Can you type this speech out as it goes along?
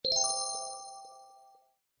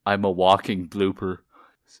I'm a walking blooper.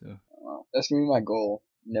 So That's gonna be my goal.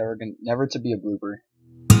 Never to be a blooper.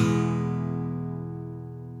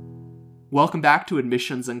 Welcome back to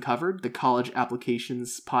Admissions Uncovered, the college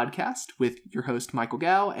applications podcast with your host Michael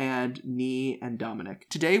Gao and Nee and Dominic.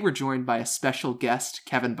 Today we're joined by a special guest,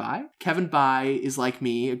 Kevin Bai. Kevin Bai is like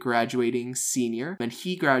me, a graduating senior, and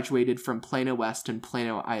he graduated from Plano West and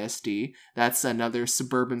Plano ISD. That's another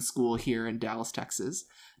suburban school here in Dallas, Texas.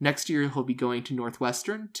 Next year, he'll be going to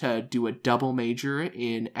Northwestern to do a double major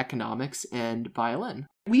in economics and violin.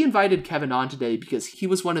 We invited Kevin on today because he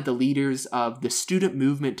was one of the leaders of the student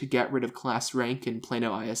movement to get rid of class rank in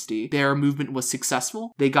Plano ISD. Their movement was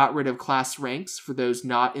successful. They got rid of class ranks for those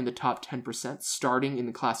not in the top 10% starting in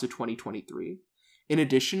the class of 2023. In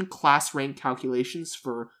addition, class rank calculations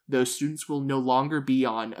for those students will no longer be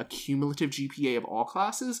on a cumulative GPA of all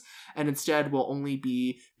classes, and instead will only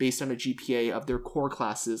be based on a GPA of their core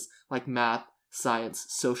classes like math, science,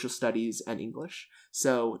 social studies, and English.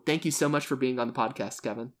 So thank you so much for being on the podcast,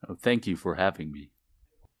 Kevin. oh, thank you for having me.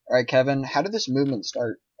 All right, Kevin. How did this movement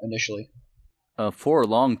start initially? For a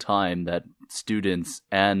long time, that students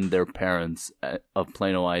and their parents of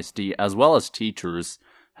Plano ISD, as well as teachers,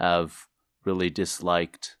 have really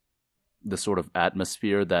disliked the sort of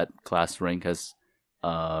atmosphere that class rank has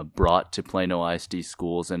brought to Plano ISD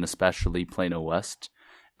schools, and especially Plano West.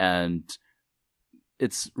 And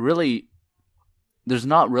it's really, there's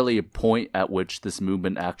not really a point at which this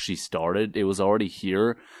movement actually started. It was already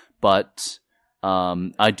here, but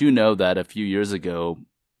I do know that a few years ago,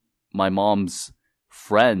 my mom's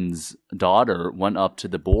friend's daughter went up to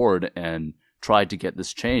the board and tried to get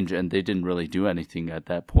this change, and they didn't really do anything at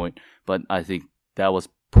that point. But I think that was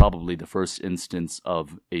probably the first instance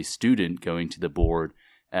of a student going to the board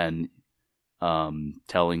and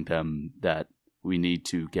telling them that we need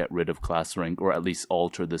to get rid of class rank, or at least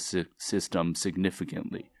alter the system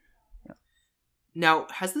significantly. Yeah. Now,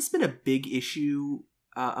 has this been a big issue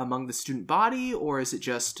among the student body, or is it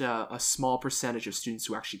just a small percentage of students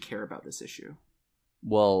who actually care about this issue?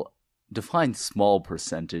 Well, define small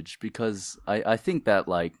percentage, because I think that,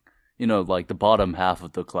 like the bottom half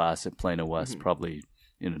of the class at Plano West probably,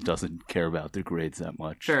 doesn't care about their grades that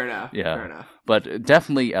much. Fair enough. Yeah. Fair enough. But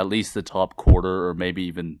definitely at least the top quarter, or maybe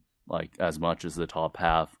even like as much as the top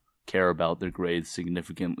half, care about their grades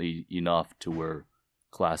significantly enough to where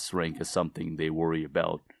class rank is something they worry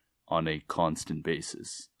about on a constant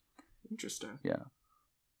basis. Interesting. Yeah.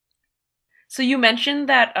 So you mentioned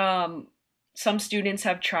that some students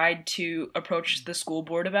have tried to approach the school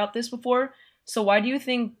board about this before. So why do you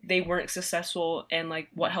think they weren't successful, and like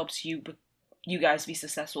what helps you guys be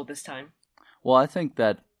successful this time? Well, I think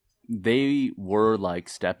that they were like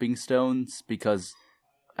stepping stones, because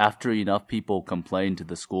after enough people complained to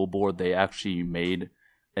the school board, they actually made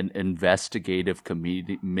an investigative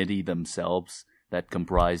committee themselves that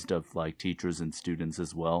comprised of like teachers and students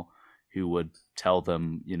as well, who would tell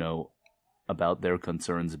them, about their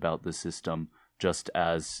concerns about the system, just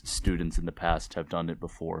as students in the past have done it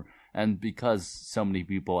before. And because so many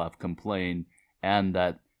people have complained, and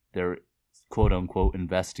that their quote-unquote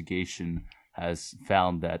investigation has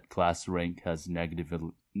found that class rank has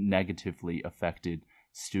negatively affected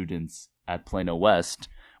students at Plano West,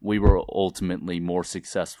 we were ultimately more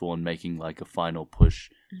successful in making like a final push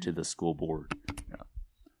to the school board. Yeah.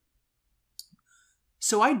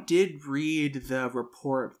 So I did read the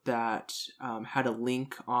report that had a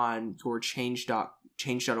link on your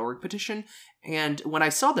change.org petition, and when I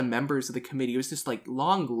saw the members of the committee, it was this like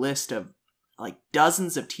long list of like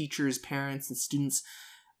dozens of teachers, parents, and students.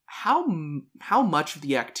 How much of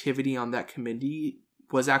the activity on that committee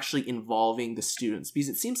was actually involving the students? Because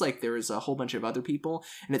it seems like there is a whole bunch of other people,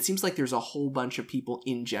 and it seems like there's a whole bunch of people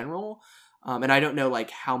in general. And I don't know like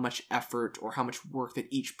how much effort or how much work that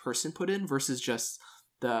each person put in versus just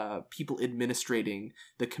the people administrating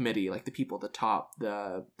the committee, like the people at the top,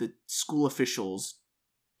 the school officials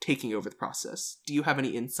taking over the process. Do you have any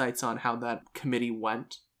insights on how that committee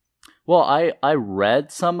went? Well, I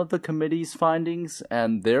read some of the committee's findings,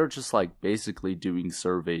 and they're just like basically doing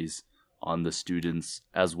surveys on the students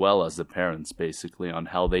as well as the parents, basically on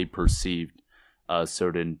how they perceived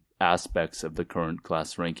certain aspects of the current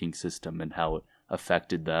class ranking system and how it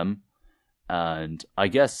affected them. And I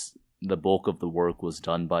guess the bulk of the work was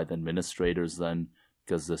done by the administrators then,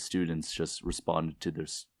 because the students just responded to their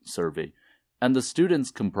survey. And the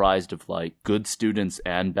students comprised of like good students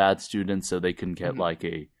and bad students, so they can get like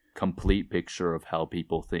a complete picture of how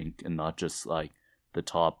people think, and not just like the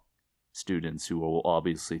top students who will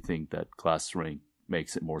obviously think that class rank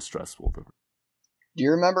makes it more stressful for them. Do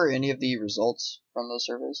you remember any of the results from those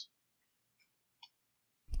surveys?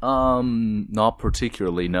 Not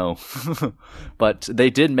particularly, no. But they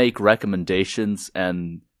did make recommendations,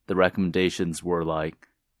 and the recommendations were like,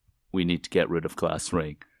 we need to get rid of class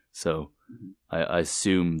rank. So I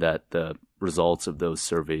assume that the results of those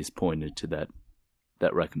surveys pointed to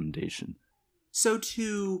that recommendation. So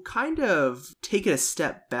to kind of take it a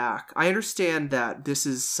step back, I understand that this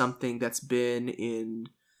is something that's been in,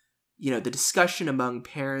 the discussion among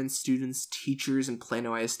parents, students, teachers in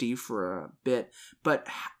Plano ISD for a bit, but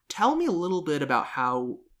tell me a little bit about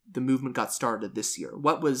how the movement got started this year.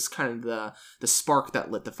 What was kind of the spark that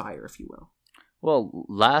lit the fire, if you will? Well,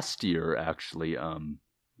 last year, actually,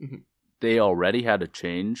 they already had a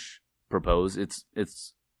change proposed.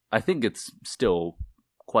 I think it's still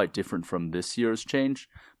quite different from this year's change,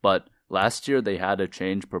 but last year they had a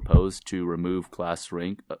change proposed to remove class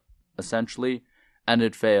rank, essentially, and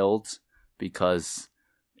it failed because,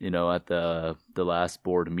 at the last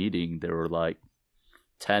board meeting, there were like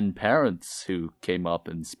 10 parents who came up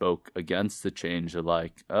and spoke against the change. They're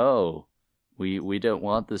like, oh, we don't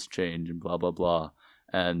want this change and blah, blah, blah.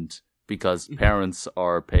 And because parents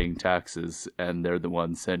are paying taxes and they're the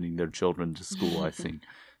ones sending their children to school, I think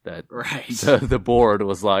that right. the board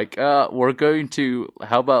was like, we're going to,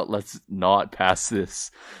 how about let's not pass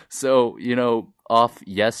this? So, off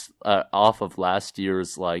of last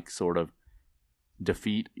year's like sort of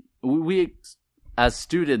defeat, we as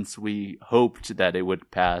students, we hoped that it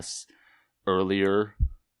would pass earlier,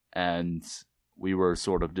 and we were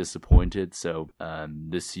sort of disappointed. So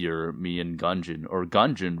this year, me and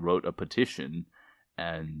Gunjan wrote a petition,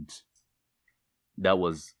 and that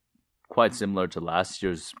was quite similar to last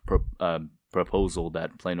year's proposal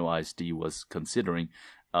that Plano ISD was considering,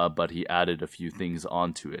 but he added a few things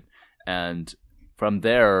onto it. And from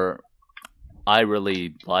there, I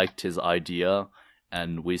really liked his idea,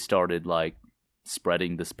 and we started like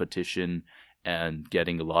spreading this petition and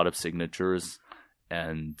getting a lot of signatures,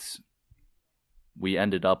 and we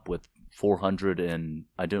ended up with 400 and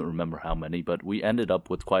I don't remember how many, but we ended up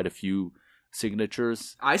with quite a few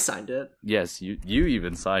signatures. I signed it. Yes, you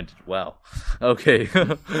even signed it. Wow. Okay.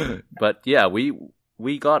 But yeah,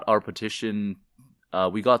 we got our petition.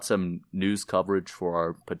 We got some news coverage for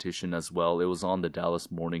our petition as well. It was on the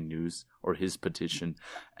Dallas Morning News, or his petition.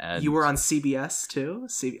 And you were on CBS too?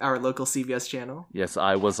 Our local CBS channel? Yes,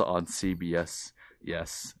 I was on CBS.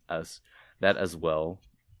 Yes, as well.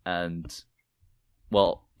 And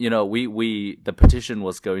well, the petition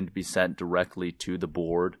was going to be sent directly to the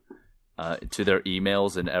board, to their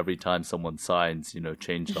emails, and every time someone signs,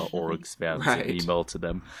 change.org spams right. an email to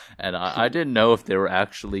them. And I didn't know if they were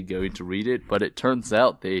actually going to read it, but it turns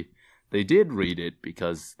out they did read it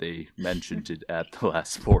because they mentioned it at the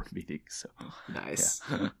last board meeting. So nice.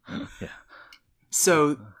 Yeah. Yeah.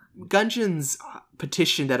 So Gunjan's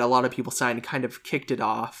petition that a lot of people signed kind of kicked it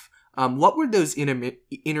off. What were those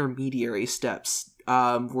intermediary steps?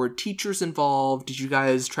 Were teachers involved? Did you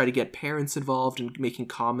guys try to get parents involved in making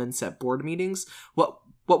comments at board meetings? What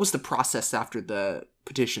was the process after the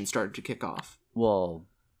petition started to kick off? Well,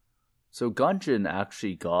 so Gunjan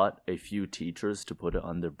actually got a few teachers to put it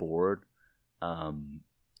on their board, but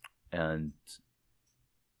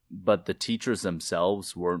the teachers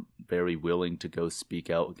themselves weren't very willing to go speak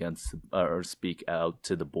out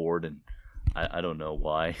to the board, and I don't know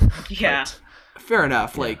why. Yeah. Fair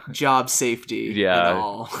enough, like job safety and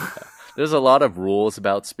all. There's a lot of rules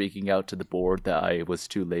about speaking out to the board that I was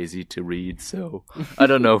too lazy to read, so I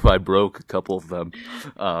don't know if I broke a couple of them.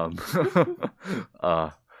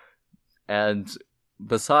 And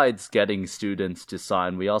besides getting students to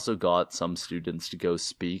sign, we also got some students to go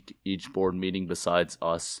speak each board meeting besides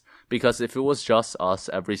us. Because if it was just us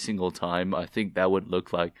every single time, I think that would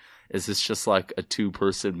look like, is this just like a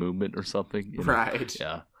two-person movement or something? Right.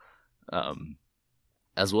 Yeah.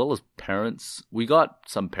 As well as parents. We got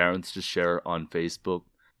some parents to share on Facebook,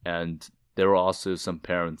 and there were also some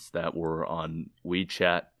parents that were on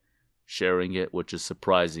WeChat sharing it, which is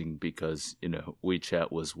surprising because,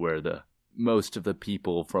 WeChat was where most of the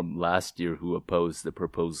people from last year who opposed the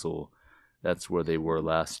proposal, that's where they were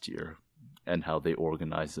last year and how they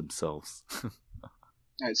organized themselves. All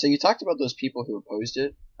right, so you talked about those people who opposed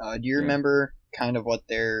it. Do you remember kind of what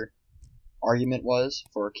their argument was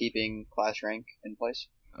for keeping class rank in place?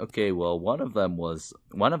 Okay, well, one of them was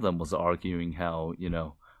arguing how,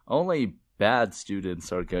 only bad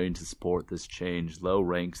students are going to support this change,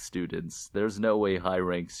 low-ranked students. There's no way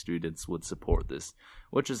high-ranked students would support this,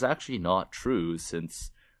 which is actually not true since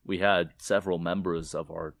we had several members of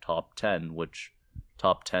our top 10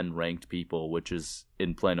 ranked people, which is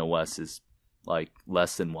in Plano West is like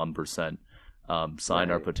less than 1%.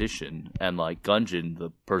 sign our Right. petition. And like Gunjin,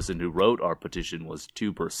 the person who wrote our petition, was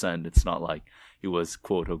 2%. It's not like he was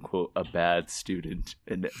quote unquote a bad student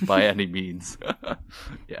by any means.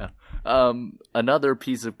 Yeah. Another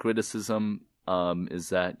piece of criticism is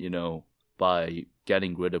that, by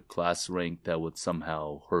getting rid of class rank, that would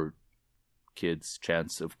somehow hurt kids'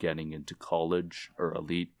 chance of getting into college or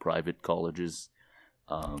elite private colleges.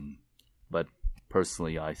 But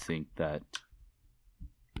personally, I think that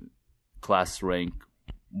class rank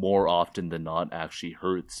more often than not actually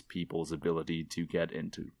hurts people's ability to get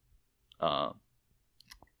into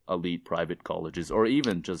elite private colleges or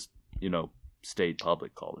even just, state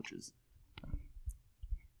public colleges.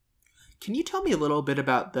 Can you tell me a little bit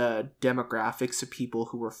about the demographics of people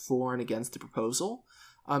who were for and against the proposal?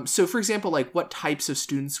 So, for example, like what types of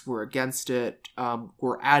students were against it?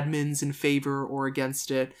 Were admins in favor or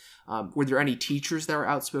against it? Were there any teachers that were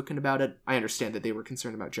outspoken about it? I understand that they were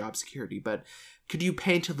concerned about job security, but could you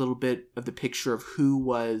paint a little bit of the picture of who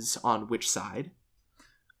was on which side?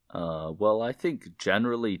 Well, I think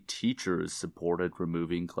generally teachers supported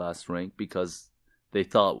removing class rank because they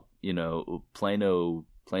thought, Plano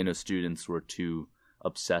students were too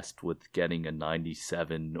obsessed with getting a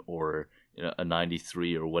 97 or a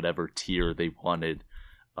 93 or whatever tier they wanted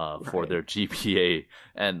for their GPA.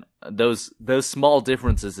 And those small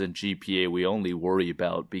differences in GPA we only worry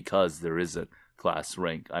about because there is a class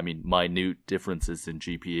rank. I mean, minute differences in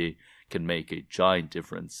GPA can make a giant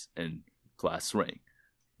difference in class rank.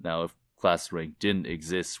 Now, if class rank didn't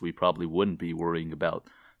exist, we probably wouldn't be worrying about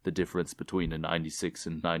the difference between a 96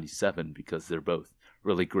 and 97 because they're both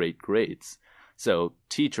really great grades. So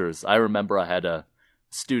teachers, I remember I had a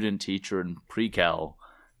student teacher in pre-cal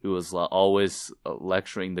who was always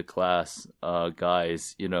lecturing the class,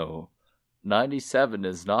 guys, 97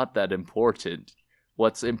 is not that important.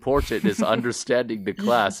 What's important is understanding the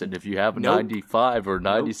class, and if you have a 95 or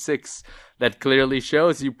 96, that clearly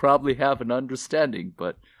shows you probably have an understanding.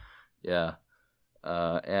 But yeah,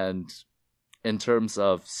 and in terms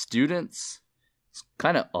of students, it's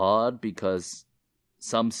kind of odd because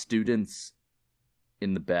some students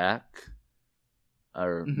in the back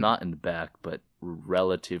are not in the back, but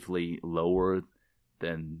relatively lower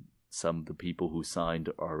than some of the people who signed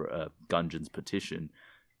our Gunjin's petition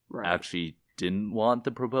actually didn't want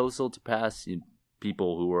the proposal to pass.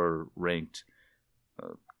 People who were ranked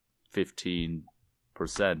 15%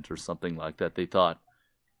 or something like that, they thought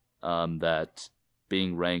that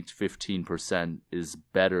being ranked 15% is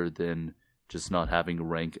better than just not having a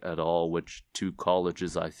rank at all, which to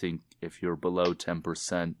colleges, I think if you're below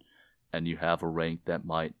 10% and you have a rank, that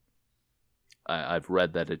might, I've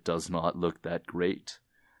read that it does not look that great.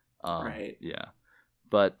 Yeah.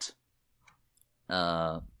 But,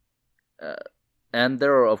 and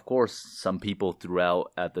there are, of course, some people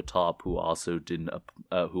throughout at the top who also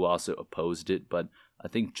who also opposed it, but I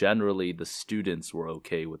think generally the students were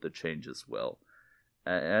okay with the change as well.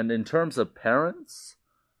 And in terms of parents,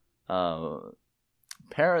 I'd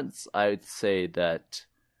say that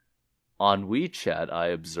on WeChat, I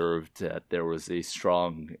observed that there was a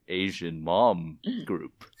strong Asian mom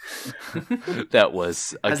group that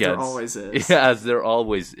was against, as there always is. Yeah, as there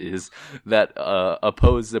always is, that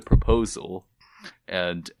opposed the proposal.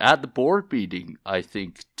 And at the board meeting, I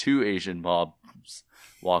think 2 Asian moms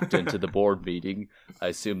walked into the board meeting. I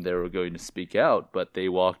assumed they were going to speak out, but they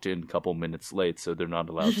walked in a couple minutes late, so they're not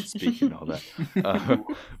allowed to speak and all that.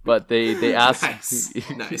 But they asked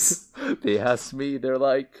Nice. They asked me, they're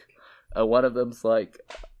like, one of them's like,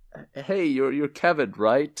 "Hey, you're Kevin,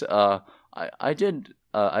 right? I didn't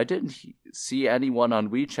see anyone on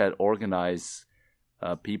WeChat organize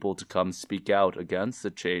people to come speak out against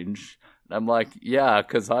the change." And I'm like, "Yeah,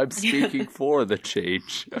 because I'm speaking for the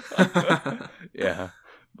change." Yeah,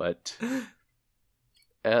 but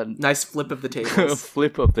and nice flip of the tables.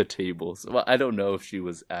 Flip of the tables. Well, I don't know if she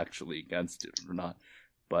was actually against it or not,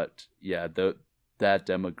 but yeah, the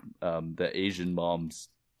Asian moms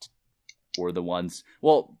were the ones.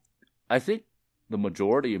 Well, I think the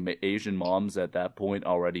majority of Asian moms at that point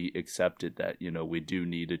already accepted that, we do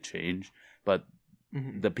need a change, but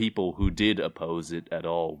the people who did oppose it at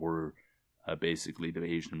all were basically the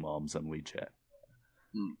Asian moms on WeChat.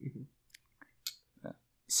 Mm-hmm. Yeah.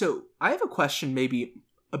 So I have a question, maybe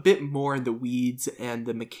a bit more in the weeds and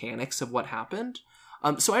the mechanics of what happened.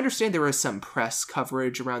 So I understand there was some press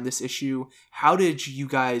coverage around this issue. How did you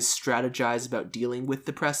guys strategize about dealing with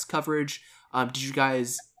the press coverage? Did you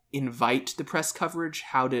guys invite the press coverage?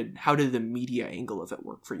 How did the media angle of it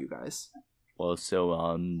work for you guys? Well, so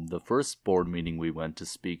on the first board meeting we went to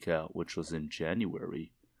speak out, which was in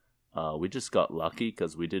January, we just got lucky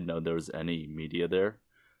because we didn't know there was any media there.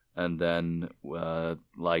 And then,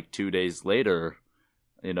 like 2 days later,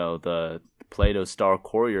 the Plano Star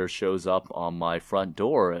Courier shows up on my front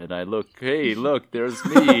door, and I look, hey, look, there's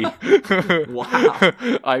me. Wow.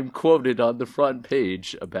 I'm quoted on the front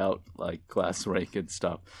page about like class rank and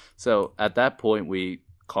stuff. So at that point, we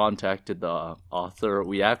contacted the author.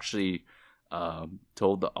 We actually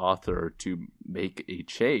told the author to make a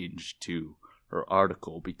change to her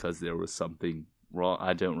article because there was something wrong.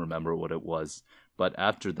 I don't remember what it was. But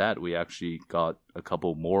after that, we actually got a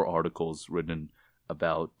couple more articles written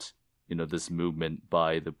about, this movement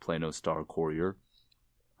by the Plano Star Courier.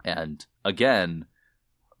 And again,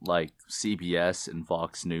 like CBS and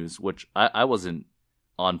Fox News, which I wasn't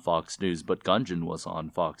on Fox News, but Gunjan was on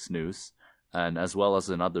Fox News. And as well as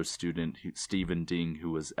another student, Stephen Ding,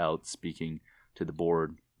 who was out speaking to the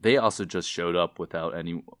board. They also just showed up without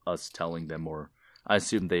us telling them, or I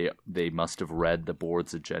assume they must have read the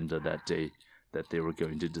board's agenda that day, that they were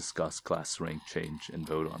going to discuss class rank change and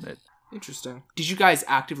vote on it. Interesting. Did you guys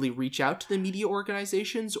actively reach out to the media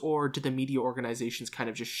organizations, or did the media organizations kind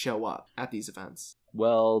of just show up at these events?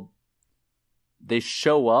 Well, they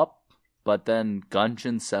show up, but then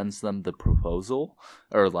Gunjan sends them the proposal,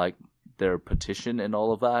 or like their petition and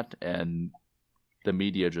all of that, and the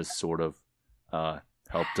media just sort of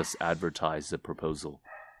helped us advertise the proposal.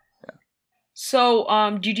 Yeah.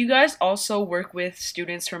 So, did you guys also work with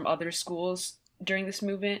students from other schools during this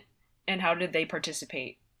movement, and how did they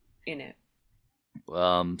participate in it?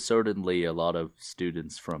 Certainly a lot of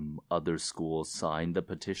students from other schools signed the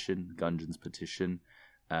petition, Gunjan's petition,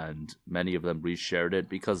 and many of them reshared it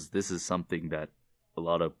because this is something that a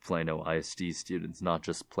lot of Plano ISD students, not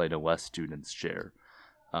just Plano West students, share,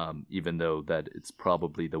 even though that it's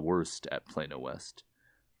probably the worst at Plano West.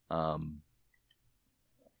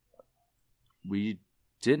 We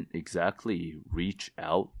didn't exactly reach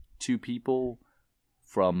out to people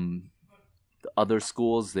from the other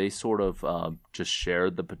schools. They sort of just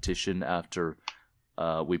shared the petition after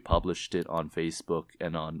we published it on Facebook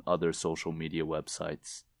and on other social media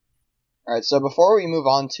websites. All right, so before we move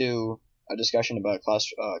on to a discussion about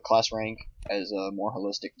class rank as a more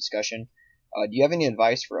holistic discussion, do you have any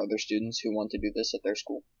advice for other students who want to do this at their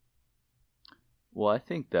school? Well, I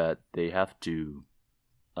think that they have to,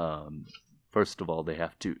 first of all, they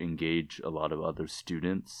have to engage a lot of other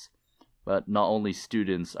students. But not only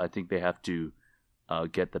students, I think they have to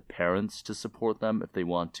get the parents to support them if they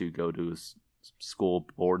want to go to a school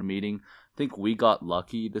board meeting. I think we got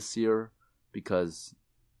lucky this year because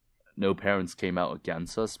no parents came out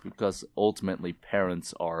against us, because ultimately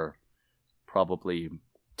parents are probably,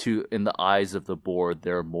 in the eyes of the board,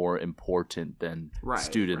 they're more important than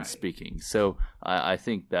students speaking. So I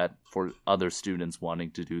think that for other students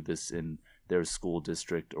wanting to do this in their school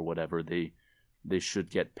district or whatever, they should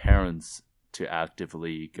get parents to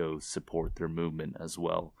actively go support their movement as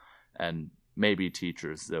well. And maybe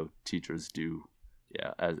teachers, though teachers do,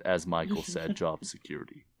 as Michael said, job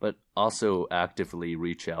security. But also actively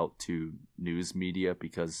reach out to news media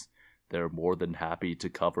because they're more than happy to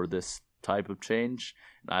cover this type of change.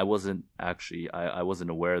 And I wasn't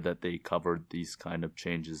aware that they covered these kind of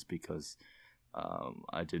changes because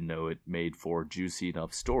I didn't know it made for juicy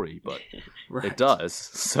enough story, but it does.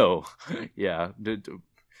 So, yeah,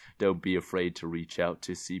 don't be afraid to reach out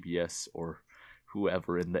to CBS or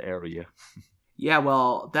whoever in the area. Yeah,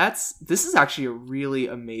 well, this is actually a really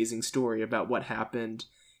amazing story about what happened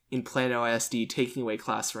in Plano ISD taking away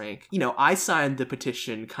class rank. I signed the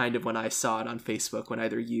petition kind of when I saw it on Facebook, when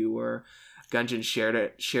either you or Gunjan shared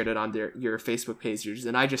it on your Facebook pages,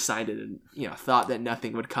 and I just signed it and thought that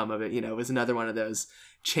nothing would come of it. It was another one of those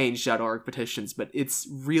change.org petitions, but it's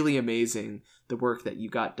really amazing the work that you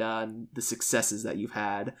got done, the successes that you've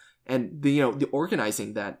had, and the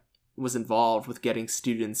organizing that was involved with getting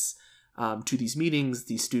students to these meetings,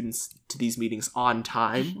 these students to these meetings on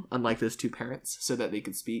time, unlike those two parents, so that they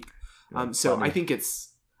could speak. So funny. I think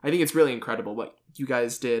it's really incredible what you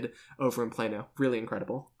guys did over in Plano. Really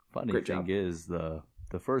incredible. Funny thing is, the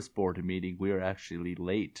first board meeting, we were actually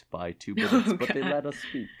late by 2 minutes, but they let us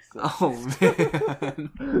speak. So.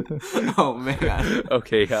 Oh, man.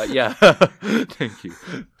 Okay, yeah. Thank you.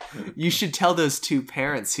 You should tell those two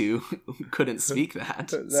parents who couldn't speak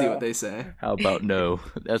that. See what they say. How about no?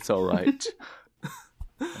 That's all right.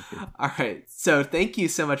 Okay. All right. So thank you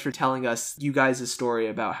so much for telling us you guys' story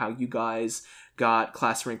about how you guys got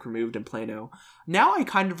class rank removed in Plano. Now I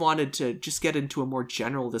kind of wanted to just get into a more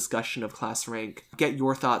general discussion of class rank, get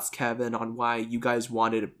your thoughts, Kevin, on why you guys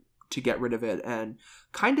wanted to get rid of it, and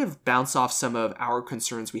kind of bounce off some of our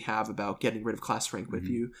concerns we have about getting rid of class rank with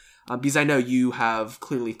you, because I know you have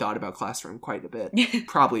clearly thought about class rank quite a bit,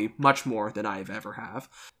 probably much more than I ever have.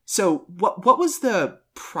 So what was the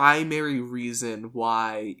primary reason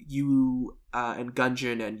why you and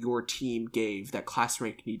Gunjan and your team gave that class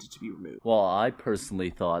rank needed to be removed? Well, I personally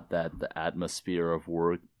thought that the atmosphere of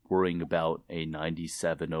worrying about a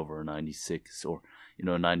 97 over a 96 or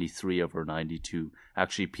 93 over 92,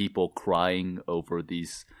 actually people crying over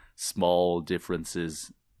these small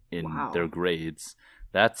differences in their grades,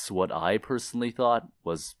 that's what I personally thought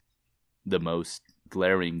was the most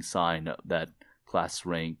glaring sign that class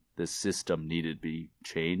rank, this system, needed to be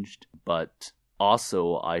changed. But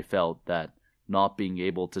also I felt that not being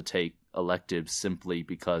able to take electives simply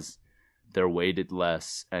because they're weighted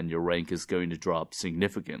less and your rank is going to drop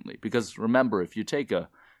significantly. Because remember, if you take a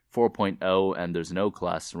 4.0 and there's no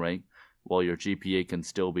class rank, well, your GPA can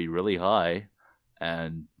still be really high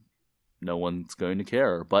and no one's going to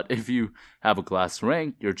care. But if you have a class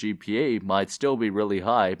rank, your GPA might still be really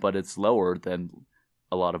high, but it's lower than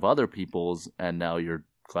a lot of other people's, and now your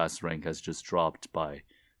class rank has just dropped by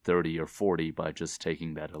 30 or 40 by just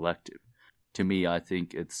taking that elective. To me, I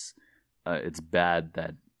think it's bad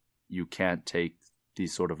that you can't take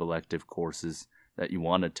these sort of elective courses that you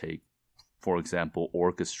want to take, for example,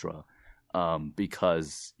 orchestra,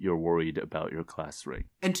 because you're worried about your class rank.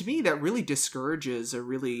 And to me, that really discourages a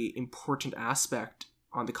really important aspect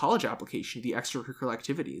on the college application, the extracurricular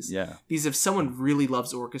activities. Yeah. Because if someone really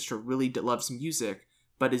loves orchestra, really loves music,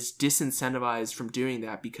 but is disincentivized from doing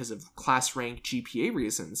that because of class rank GPA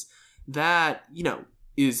reasons, that,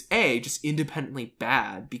 is A, just independently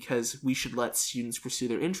bad because we should let students pursue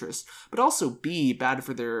their interests, but also B, bad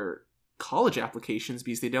for their college applications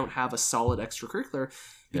because they don't have a solid extracurricular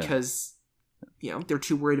because, they're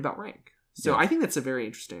too worried about rank. So I think that's a very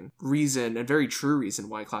interesting reason, a very true reason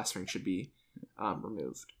why class rank should be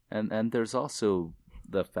removed. And there's also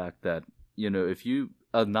the fact that, if you,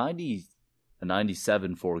 a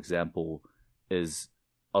 97, for example, is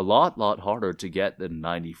a lot harder to get than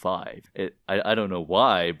 95. I don't know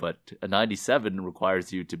why, but a 97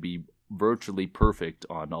 requires you to be virtually perfect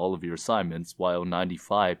on all of your assignments, while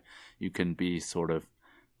 95 you can be sort of,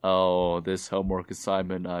 this homework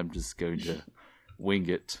assignment, I'm just going to wing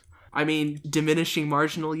it. I mean, diminishing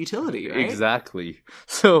marginal utility, right? Exactly.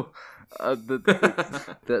 So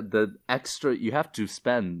the extra, you have to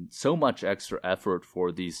spend so much extra effort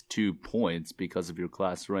for these 2 points because of your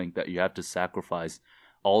class rank that you have to sacrifice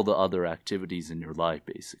all the other activities in your life,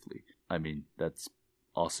 basically. I mean, that's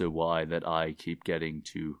also why that I keep getting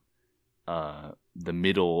to the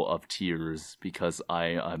middle of tiers, because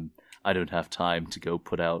I don't have time to go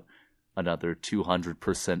put out another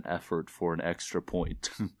 200% effort for an extra point.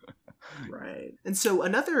 Right. And so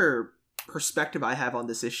another perspective I have on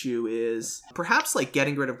this issue is perhaps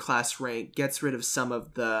getting rid of class rank gets rid of some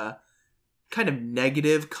of the kind of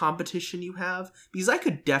negative competition you have, because I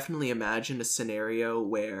could definitely imagine a scenario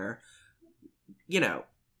where,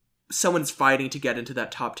 someone's fighting to get into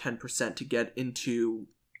that top 10% to get into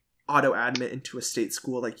auto admit into a state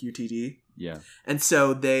school like UTD. Yeah. And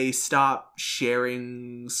so they stop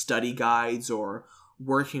sharing study guides or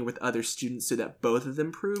working with other students so that both of them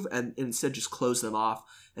improve, and instead just close them off,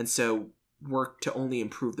 and so work to only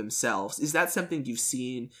improve themselves. Is that something you've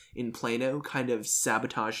seen in Plano, kind of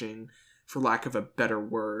sabotaging, for lack of a better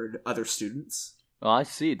word, other students? Well, I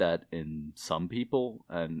see that in some people,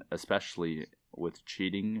 and especially with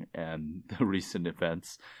cheating and the recent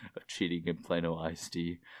events of cheating in Plano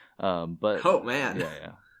ISD. But oh man,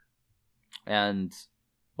 yeah. And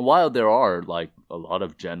while there are a lot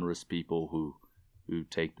of generous people who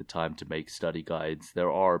take the time to make study guides, there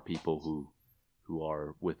are people who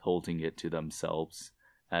are withholding it to themselves.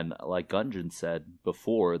 And like Gunjan said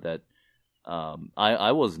before, that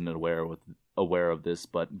I wasn't aware of this,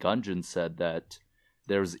 but Gunjan said that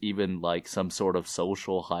there's even some sort of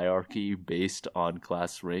social hierarchy based on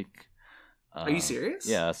class rank. Are you serious?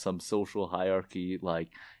 Yeah, some social hierarchy,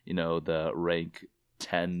 the rank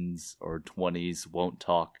 10s or 20s won't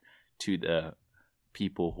talk to the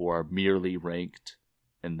people who are merely ranked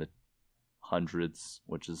in the hundreds,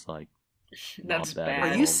 which is that's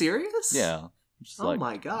bad. Are you serious? Yeah. Oh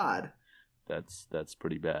my god. That's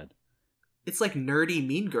pretty bad. It's like nerdy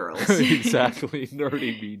Mean Girls. Exactly,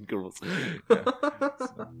 nerdy Mean Girls. Yeah.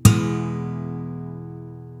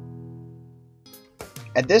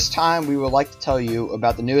 At this time, we would like to tell you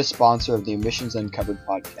about the newest sponsor of the Admissions Uncovered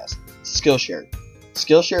podcast, Skillshare.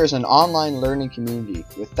 Skillshare is an online learning community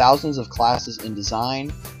with thousands of classes in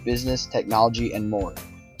design, business, technology, and more.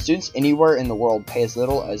 Students anywhere in the world pay as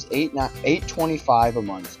little as $8.25 a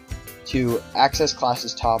month to access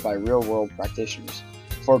classes taught by real-world practitioners.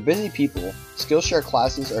 For busy people, Skillshare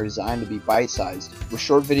classes are designed to be bite-sized, with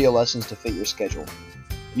short video lessons to fit your schedule.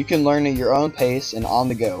 You can learn at your own pace and on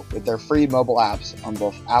the go with their free mobile apps on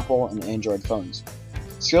both Apple and Android phones.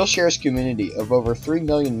 Skillshare's community of over 3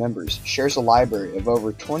 million members shares a library of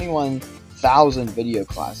over 21,000 video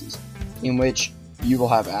classes in which you will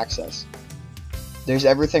have access. There's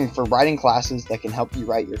everything for writing classes that can help you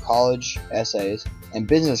write your college essays, and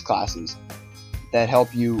business classes that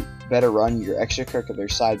help you better run your extracurricular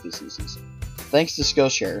side businesses. Thanks to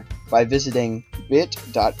Skillshare, by visiting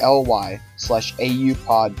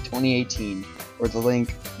bit.ly/aupod2018 or the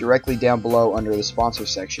link directly down below under the sponsor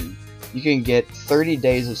section, you can get 30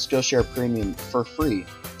 days of Skillshare Premium for free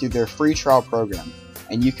through their free trial program,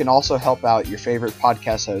 and you can also help out your favorite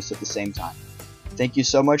podcast hosts at the same time. Thank you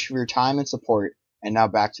so much for your time and support, and now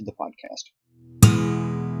back to the podcast.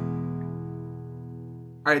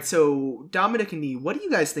 All right, so Dominic and Nee, what do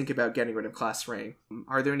you guys think about getting rid of class rank?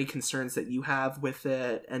 Are there any concerns that you have with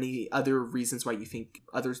it? Any other reasons why you think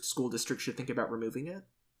other school districts should think about removing it?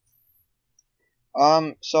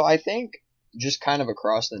 So I think just kind of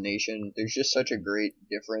across the nation, there's just such a great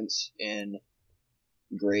difference in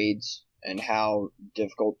grades and how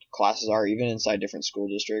difficult classes are, even inside different school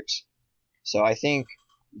districts. So I think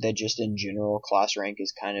that just in general, class rank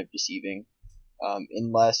is kind of deceiving.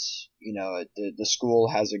 Unless, the school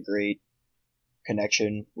has a great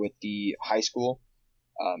connection with the high school,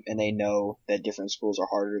 and they know that different schools are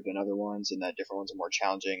harder than other ones and that different ones are more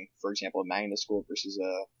challenging. For example, a magnet school versus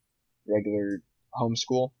a regular home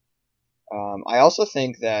school. I also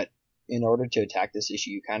think that in order to attack this issue,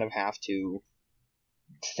 you kind of have to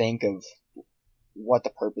think of what the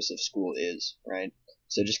purpose of school is, right?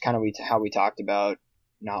 So just kind of how we talked about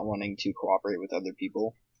not wanting to cooperate with other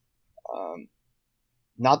people.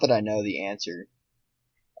 Not that I know the answer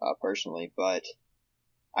personally, but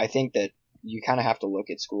I think that you kind of have to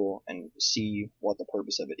look at school and see what the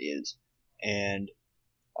purpose of it is. And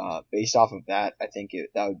based off of that, I think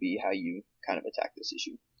that would be how you kind of attack this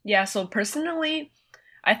issue. Yeah, so personally,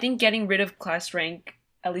 I think getting rid of class rank,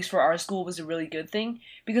 at least for our school, was a really good thing.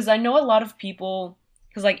 Because I know a lot of people,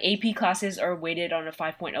 because like AP classes are weighted on a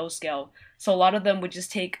 5.0 scale. So a lot of them would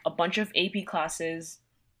just take a bunch of AP classes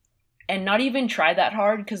and not even try that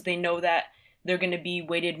hard because they know that they're going to be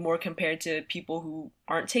weighted more compared to people who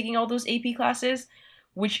aren't taking all those AP classes,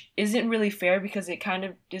 which isn't really fair because it kind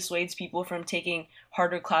of dissuades people from taking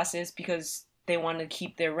harder classes because they want to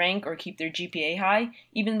keep their rank or keep their GPA high,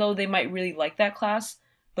 even though they might really like that class,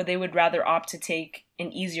 but they would rather opt to take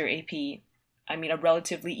an easier AP. I mean, a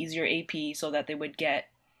relatively easier AP so that they would get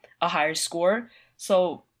a higher score.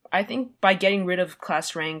 So I think by getting rid of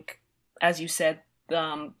class rank, as you said,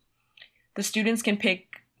 the students can pick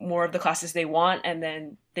more of the classes they want, and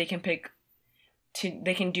then they can do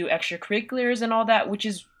extracurriculars and all that, which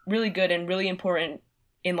is really good and really important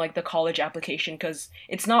in like the college application because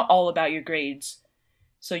it's not all about your grades.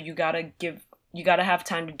 So you gotta have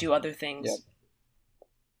time to do other things. Yep.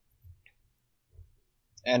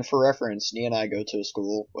 And for reference, Nee and I go to a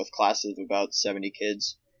school with classes of about 70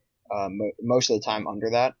 kids, most of the time under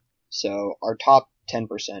that. So our top 10%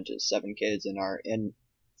 is 7 kids, and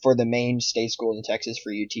for the main state school in Texas,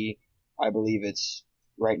 for UT, I believe it's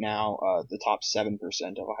right now the top 7%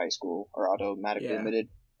 of a high school are automatically admitted,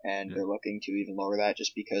 and they're looking to even lower that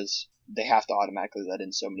just because they have to automatically let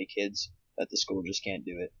in so many kids that the school just can't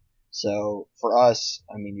do it. So for us,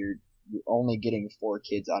 I mean, you're only getting 4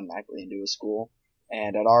 kids automatically into a school,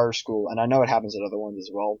 and at our school, and I know it happens at other ones as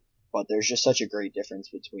well, but there's just such a great difference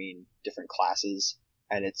between different classes,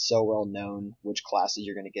 and it's so well known which classes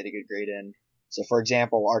you're going to get a good grade in. So, for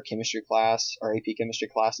example, our AP chemistry class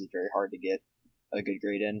is very hard to get a good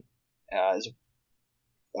grade in, as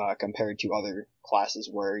compared to other classes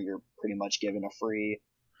where you're pretty much given a free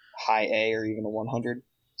high A or even a 100.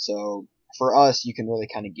 So, for us, you can really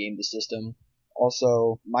kind of game the system.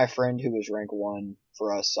 Also, my friend who was rank 1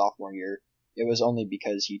 for us sophomore year, it was only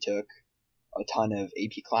because he took a ton of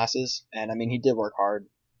AP classes, and I mean, he did work hard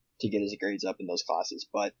to get his grades up in those classes,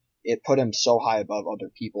 but it put him so high above other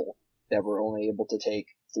people that were only able to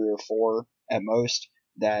take 3 or 4 at most,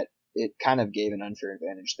 that it kind of gave an unfair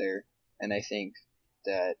advantage there. And I think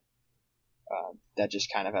that that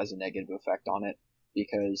just kind of has a negative effect on it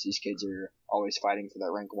because these kids are always fighting for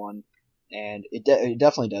that rank 1, and it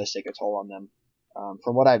definitely does take a toll on them.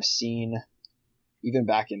 From what I've seen, even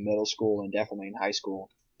back in middle school and definitely in high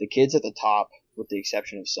school, the kids at the top, with the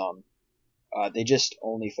exception of some, they just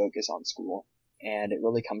only focus on school. And it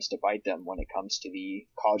really comes to bite them when it comes to the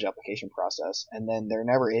college application process. And then they're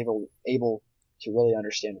never able to really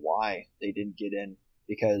understand why they didn't get in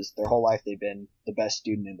because their whole life they've been the best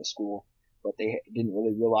student in the school, but they didn't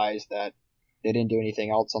really realize that they didn't do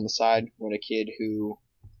anything else on the side. When a kid who,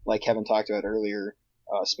 like Kevin talked about earlier,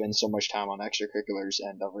 spends so much time on extracurriculars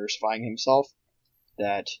and diversifying himself,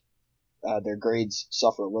 that their grades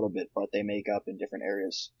suffer a little bit, but they make up in different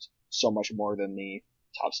areas so much more than the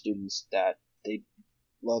top students that they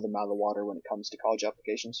blow them out of the water when it comes to college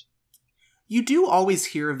applications. You do always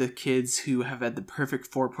hear of the kids who have had the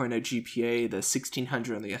perfect 4.0 GPA, the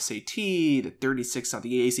 1600 on the SAT, the 36 on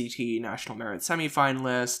the ACT, National Merit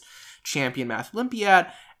Semifinalist, Champion Math Olympiad,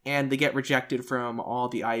 and they get rejected from all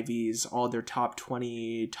the Ivies, all their top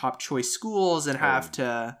 20 top choice schools, and have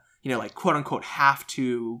to, like, quote unquote, have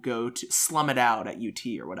to go to slum it out at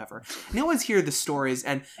UT or whatever. And you always hear the stories,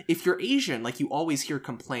 and if you're Asian, like, you always hear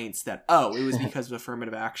complaints that, oh, it was because of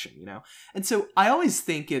affirmative action, And so I always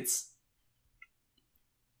think it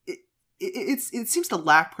seems to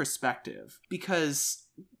lack perspective, because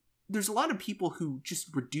there's a lot of people who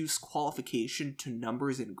just reduce qualification to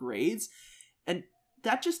numbers and grades, and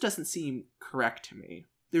that just doesn't seem correct to me.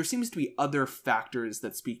 There seems to be other factors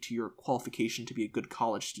that speak to your qualification to be a good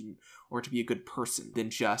college student or to be a good person than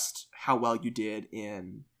just how well you did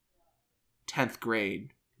in 10th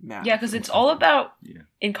grade math. Yeah, because it's all about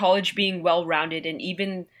in college being well-rounded, and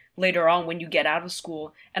even later on when you get out of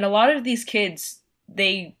school. And a lot of these kids,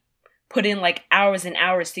 they put in like hours and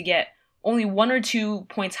hours to get only 1 or 2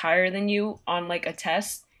 points higher than you on like a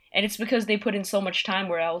test, and it's because they put in so much time,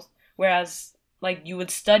 whereas like you would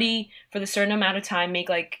study for the certain amount of time, make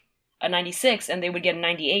like a 96, and they would get a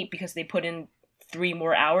 98 because they put in 3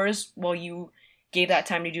 more hours while you gave that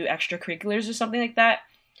time to do extracurriculars or something like that,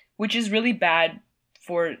 which is really bad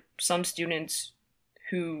for some students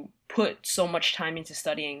who put so much time into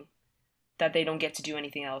studying that they don't get to do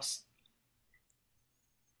anything else.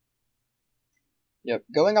 Yep.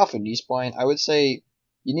 Going off of Nee's point, I would say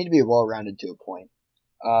you need to be well-rounded to a point.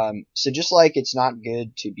 So just like it's not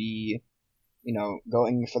good to be,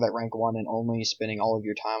 going for that rank 1 and only spending all of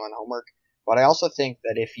your time on homework, but I also think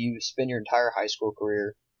that if you spend your entire high school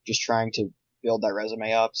career just trying to build that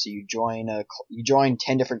resume up, so you join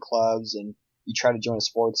 10 different clubs, and you try to join a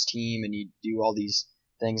sports team, and you do all these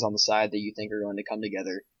things on the side that you think are going to come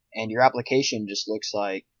together, and your application just looks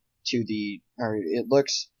to the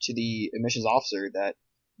admissions officer that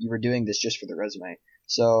you were doing this just for the resume.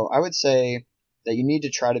 So I would say that you need to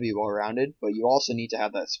try to be well-rounded, but you also need to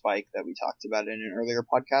have that spike that we talked about in an earlier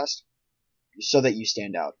podcast so that you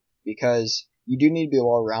stand out. Because you do need to be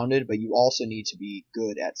well-rounded, but you also need to be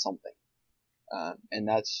good at something. And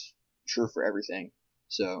that's true for everything.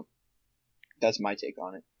 So that's my take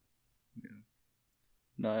on it. Yeah.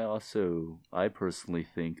 No, I personally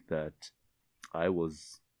think that I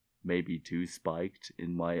was maybe too spiked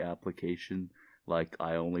in my application. Like,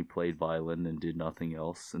 I only played violin and did nothing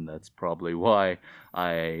else, and that's probably why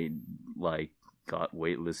I, got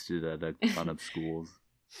waitlisted at a ton of schools.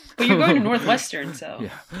 But you're going to Northwestern, so...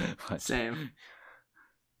 Yeah. Same.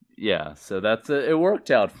 Yeah, so it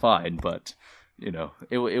worked out fine, but,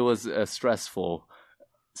 it was a stressful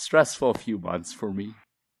few months for me.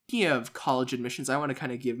 Speaking of college admissions, I want to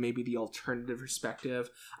kind of give maybe the alternative perspective.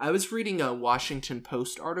 I was reading a Washington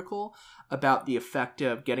Post article about the effect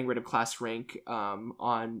of getting rid of class rank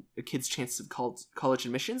on a kid's chances of college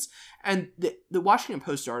admissions. And the Washington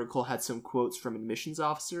Post article had some quotes from admissions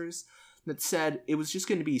officers that said it was just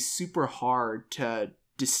going to be super hard to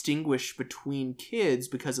distinguish between kids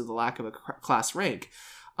because of the lack of a class rank.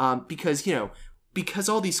 Because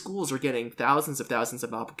all these schools are getting thousands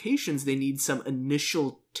of applications, they need some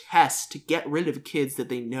initial test to get rid of kids that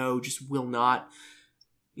they know just will not,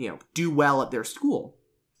 do well at their school.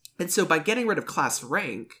 And so by getting rid of class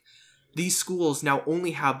rank, these schools now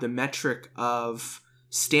only have the metric of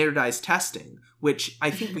standardized testing, which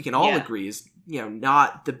I think we can all agree is,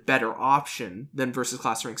 not the better option than versus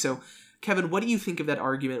class rank. So, Kevin, what do you think of that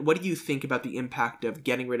argument? What do you think about the impact of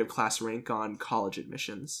getting rid of class rank on college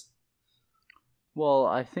admissions? Well,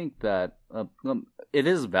 I think that it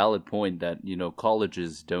is a valid point that,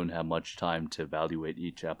 colleges don't have much time to evaluate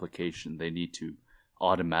each application. They need to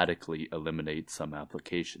automatically eliminate some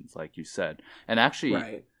applications, like you said. And actually,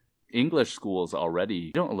 right. English schools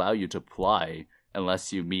already don't allow you to apply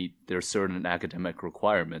unless you meet their certain academic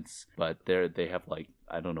requirements. But they have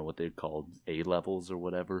I don't know what they're called, A-levels or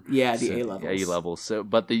whatever. Yeah, the A-levels. A-levels. So,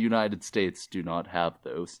 but the United States do not have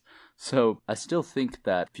those. So I still think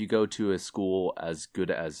that if you go to a school as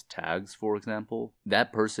good as TAGS, for example,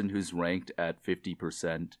 that person who's ranked at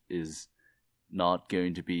 50% is not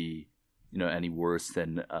going to be, any worse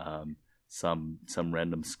than some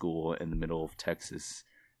random school in the middle of Texas,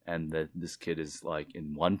 and that this kid is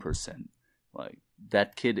in 1%.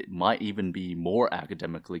 that kid might even be more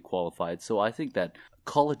academically qualified. So I think that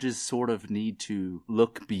colleges sort of need to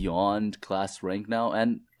look beyond class rank now.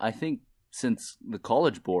 And I think since the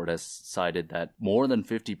College Board has cited that more than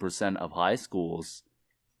 50% of high schools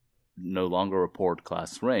no longer report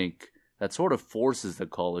class rank, that sort of forces the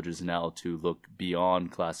colleges now to look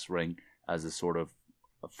beyond class rank as a sort of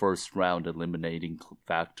a first round eliminating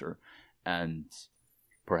factor, and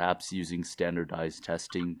perhaps using standardized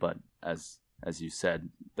testing, but as you said,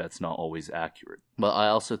 that's not always accurate. But I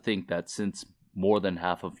also think that since more than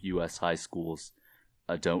half of US high schools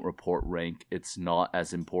don't report rank, it's not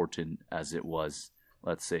as important as it was,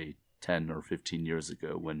 let's say, 10 or 15 years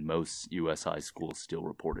ago when most US high schools still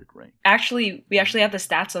reported rank. Actually, we actually have the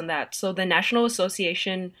stats on that. So the National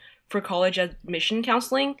Association for College Admission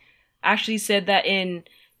Counseling actually said that in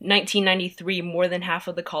 1993, more than half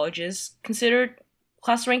of the colleges considered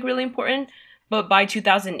class rank really important, but by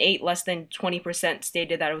 2008, less than 20%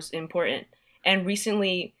 stated that it was important. And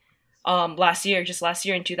recently, last year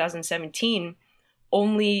in 2017,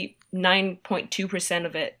 only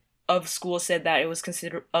 9.2% of schools said that it was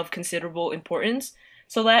of considerable importance.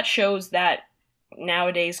 So that shows that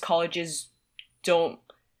nowadays colleges don't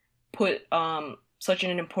put such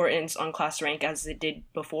an importance on class rank as it did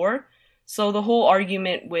before. So the whole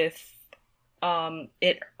argument with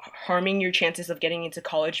it harming your chances of getting into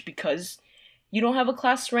college because you don't have a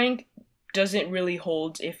class rank doesn't really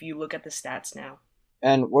hold if you look at the stats now.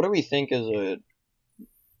 And what do we think as a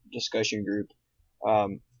discussion group?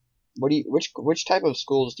 Which type of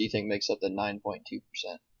schools do you think makes up the 9.2%?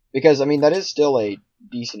 Because I mean that is still a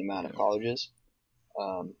decent amount of colleges,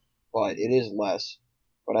 but it is less.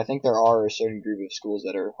 But I think there are a certain group of schools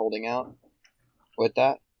that are holding out with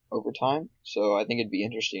that over time. So I think it'd be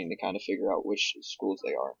interesting to kind of figure out which schools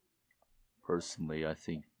they are. Personally, I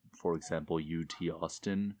think, for example, UT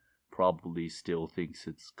Austin probably still thinks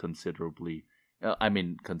it's considerably.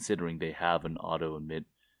 Considering they have an auto admit.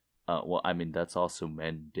 That's also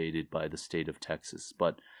mandated by the state of Texas.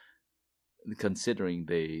 But considering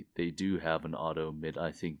they do have an auto admit,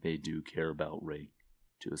 I think they do care about rank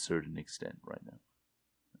to a certain extent right now.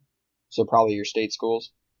 So probably your state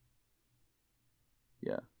schools?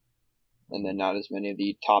 Yeah. And then not as many of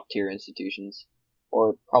the top tier institutions.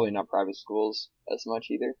 Or probably not private schools as much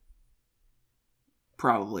either.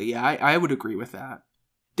 Probably, yeah. I would agree with that.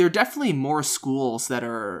 There are definitely more schools that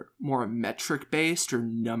are more metric-based or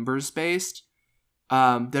numbers-based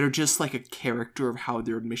that are just like a character of how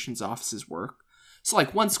their admissions offices work. So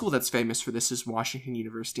like one school that's famous for this is Washington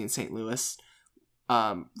University in St. Louis.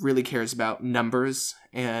 Really cares about numbers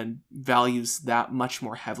and values that much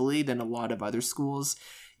more heavily than a lot of other schools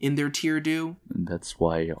in their tier do. And that's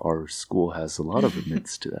why our school has a lot of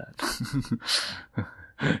admits to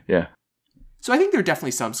that. Yeah. So I think there are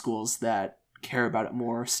definitely some schools that care about it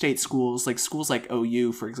more. State schools like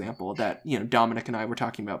OU, for example, that Dominic and I were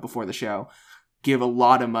talking about before the show, give a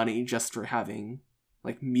lot of money just for having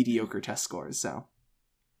like mediocre test scores. So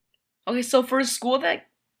okay, so for a school that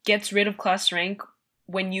gets rid of class rank,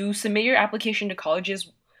 when you submit your application to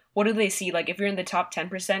colleges, what do they see? Like if you're in the top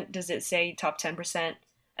 10%, does it say top 10%?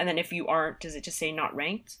 And then if you aren't, does it just say not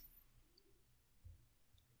ranked?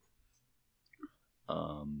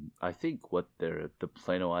 I think what the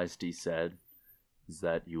Plano ISD said is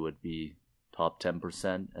that you would be top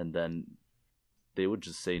 10%, and then they would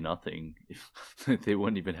just say nothing. They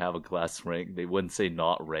wouldn't even have a class rank. They wouldn't say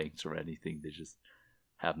not ranked or anything. They just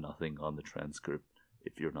have nothing on the transcript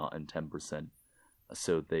if you're not in 10%.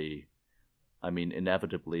 So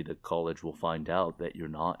inevitably the college will find out that you're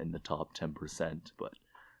not in the top 10%. But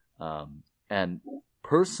and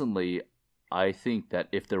personally, I think that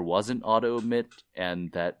if there wasn't auto admit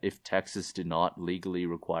and that if Texas did not legally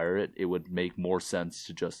require it, it would make more sense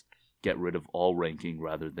to just get rid of all ranking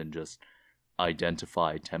rather than just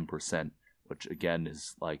identify 10%, which again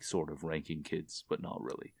is like sort of ranking kids, but not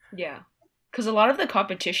really. Yeah, because a lot of the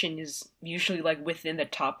competition is usually like within the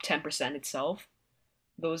top 10% itself.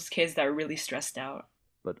 Those kids that are really stressed out.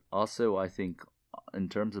 But also, I think in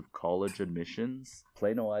terms of college admissions,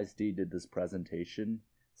 Plano ISD did this presentation.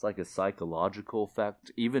 It's like a psychological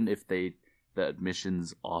effect. Even if the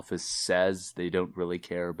admissions office says they don't really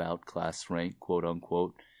care about class rank, quote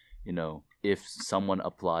unquote, if someone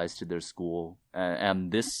applies to their school,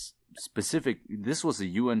 and this was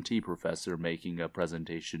a UNT professor making a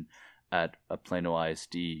presentation at a Plano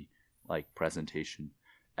ISD presentation,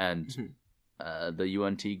 and the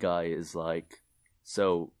UNT guy is like,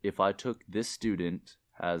 so if I took this student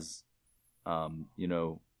has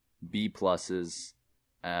B pluses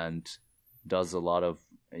and does a lot of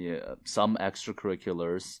some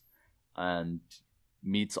extracurriculars, and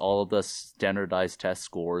meets all of the standardized test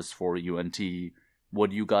scores for UNT,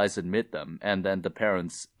 would you guys admit them? And then the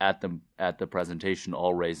parents at the presentation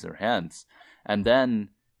all raise their hands. And then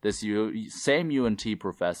this same UNT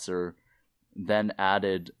professor then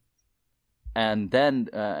added, and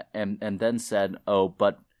then said, "Oh,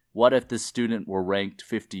 but what if this student were ranked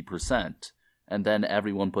 50%?" And then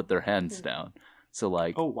everyone put their hands down. So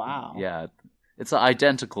like, oh wow, yeah, it's an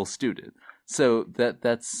identical student. So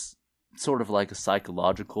that's sort of like a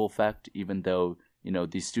psychological effect, even though, you know,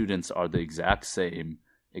 these students are the exact same,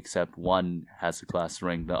 except one has a class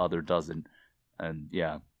rank, the other doesn't. And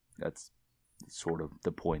yeah, that's sort of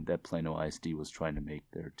the point that Plano ISD was trying to make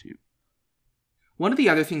there too. One of the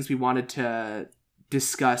other things we wanted to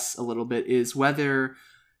discuss a little bit is whether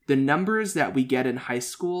the numbers that we get in high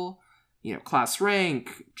school, you know, class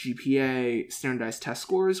rank, GPA, standardized test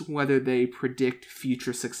scores, whether they predict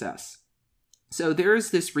future success. So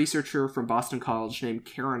there's this researcher from Boston College named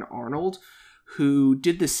Karen Arnold who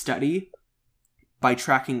did this study by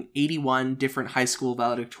tracking 81 different high school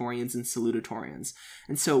valedictorians and salutatorians.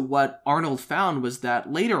 And so what Arnold found was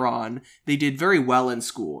that later on, they did very well in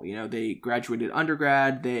school. You know, they graduated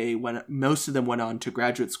undergrad, most of them went on to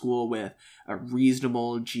graduate school with a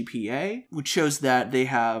reasonable GPA, which shows that they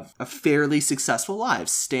have a fairly successful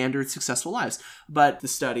lives, standard successful lives. But the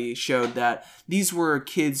study showed that these were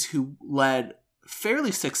kids who led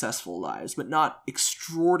fairly successful lives, but not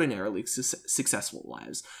extraordinarily successful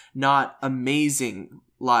lives, not amazing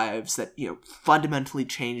lives that, you know, fundamentally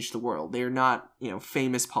changed the world. They're not, you know,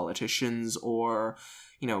 famous politicians or,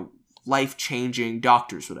 you know, life-changing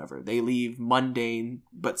doctors, whatever. They lead mundane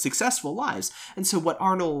but successful lives. And so what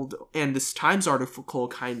Arnold and this Times article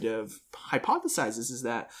kind of hypothesizes is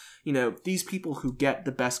that, you know, these people who get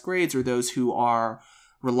the best grades are those who are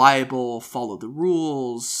reliable, follow the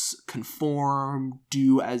rules, conform,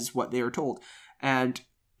 do as what they are told. And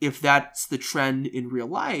if that's the trend in real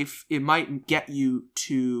life, it might get you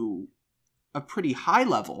to a pretty high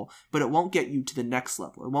level, but it won't get you to the next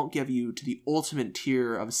level. It won't give you to the ultimate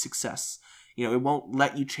tier of success. You know, it won't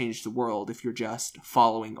let you change the world if you're just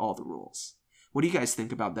following all the rules. What do you guys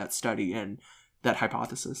think about that study and that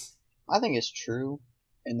hypothesis? I think it's true.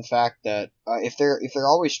 In the fact that if they're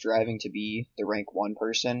always striving to be the rank 1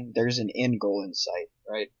 person, there's an end goal in sight,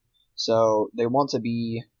 right? So they want to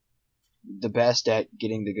be the best at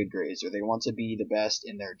getting the good grades, or they want to be the best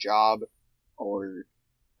in their job, or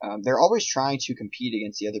they're always trying to compete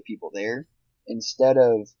against the other people there instead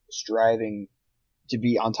of striving to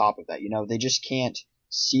be on top of that. You know, they just can't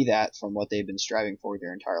see that from what they've been striving for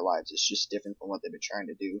their entire lives. It's just different from what they've been trying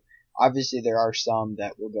to do. Obviously, there are some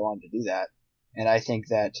that will go on to do that. And I think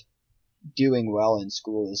that doing well in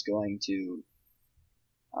school is going to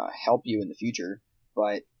help you in the future,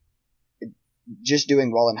 but just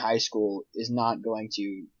doing well in high school is not going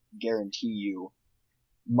to guarantee you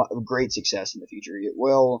great success in the future.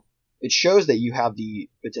 It shows that you have the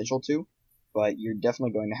potential to, but you're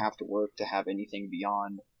definitely going to have to work to have anything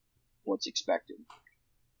beyond what's expected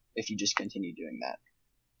if you just continue doing that.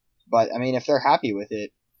 But, I mean, if they're happy with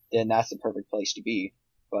it, then that's the perfect place to be.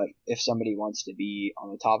 But if somebody wants to be on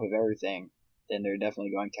the top of everything, then they're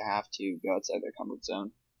definitely going to have to go outside their comfort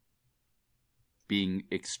zone. Being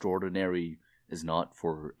extraordinary is not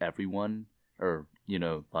for everyone, or, you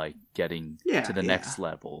know, like getting to the next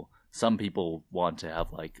level. Some people want to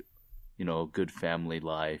have, like, you know, a good family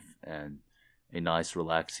life and a nice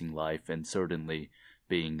relaxing life, and certainly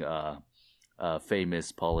being a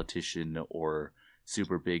famous politician or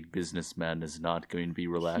super big businessman is not going to be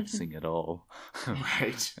relaxing at all.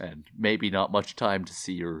 Right. And maybe not much time to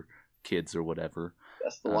see your kids or whatever.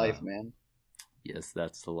 That's the life, man. Yes,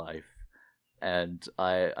 that's the life. And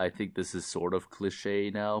I think this is sort of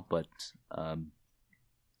cliche now, but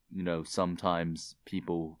you know, sometimes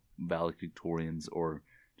people, valedictorians or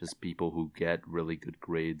just people who get really good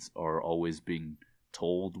grades, are always being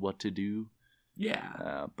told what to do.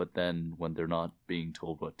 Yeah. But then when they're not being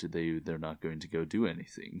told what to do, they're not going to go do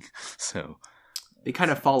anything. So they kind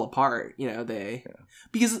of fall apart, you know,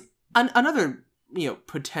 because another, you know,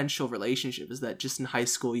 potential relationship is that just in high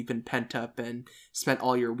school you've been pent up and spent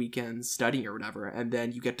all your weekends studying or whatever, and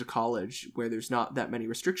then you get to college where there's not that many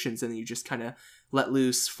restrictions, and then you just kind of let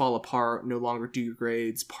loose, fall apart, no longer do your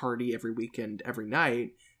grades, party every weekend, every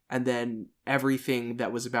night, and then everything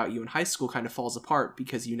that was about you in high school kind of falls apart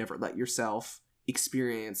because you never let yourself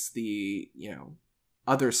experience the, you know,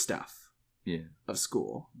 other stuff of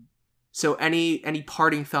school. So any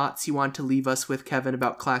parting thoughts you want to leave us with, Kevin,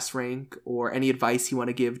 about class rank, or any advice you want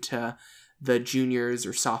to give to the juniors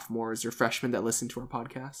or sophomores or freshmen that listen to our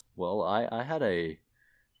podcast? Well, I had a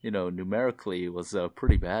numerically it was a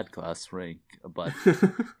pretty bad class rank, but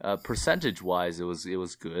percentage-wise it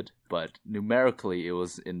was good, but numerically it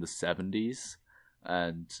was in the 70s,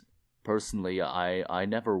 and personally I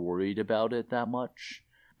never worried about it that much,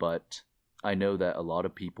 but I know that a lot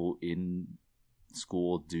of people in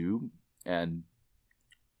school do, and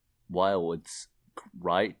while it's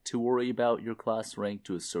right to worry about your class rank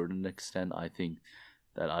to a certain extent, I think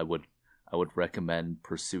that I would recommend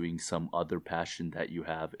pursuing some other passion that you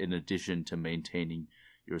have in addition to maintaining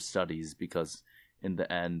your studies, because in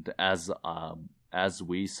the end, as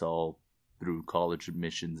we saw through college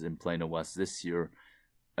admissions in Plano West this year,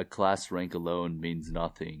 a class rank alone means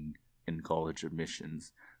nothing in college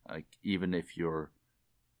admissions. Like, even if you're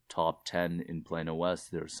top 10 in Plano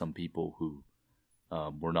West, there are some people who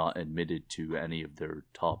were not admitted to any of their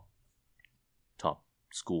top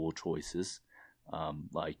school choices.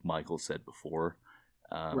 Like Michael said before.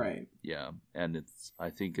 Right. Yeah, and I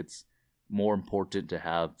think it's more important to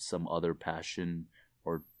have some other passion,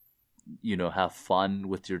 or have fun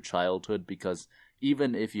with your childhood, because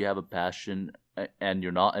even if you have a passion and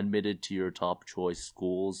you're not admitted to your top choice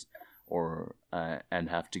schools, or and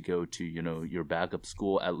have to go to your backup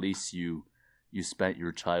school, at least you spent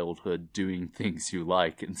your childhood doing things you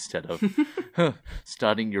like instead of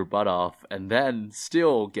studying your butt off and then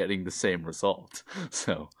still getting the same result.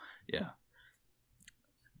 So, yeah.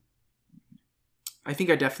 I think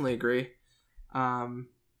I definitely agree.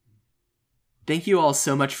 Thank you all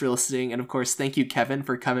so much for listening. And of course, thank you, Kevin,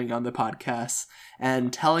 for coming on the podcast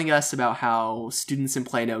and telling us about how students in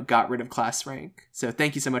Plano got rid of class rank. So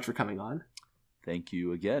thank you so much for coming on. Thank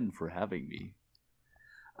you again for having me.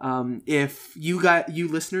 If you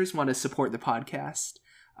listeners want to support the podcast,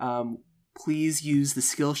 please use the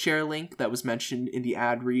Skillshare link that was mentioned in the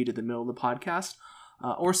ad read at the middle of the podcast,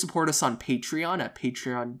 or support us on Patreon at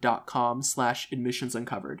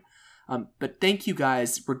patreon.com/admissionsuncovered. But thank you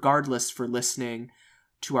guys, regardless, for listening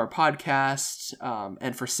to our podcast,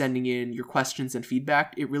 and for sending in your questions and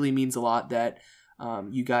feedback. It really means a lot that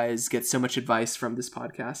you guys get so much advice from this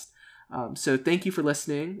podcast. So thank you for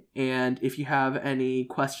listening, and if you have any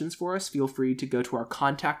questions for us, feel free to go to our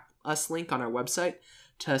Contact Us link on our website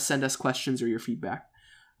to send us questions or your feedback.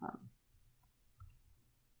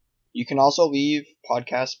 You can also leave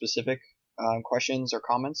podcast-specific questions or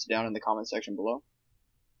comments down in the comment section below.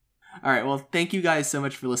 All right, well, thank you guys so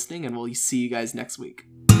much for listening, and we'll see you guys next week.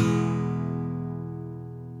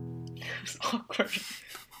 It was awkward.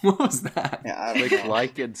 What was that? Yeah, Click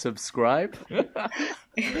like and subscribe. Oh,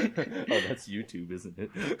 that's YouTube, isn't it?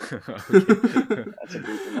 Okay. That's a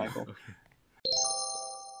blooper, Michael. Okay.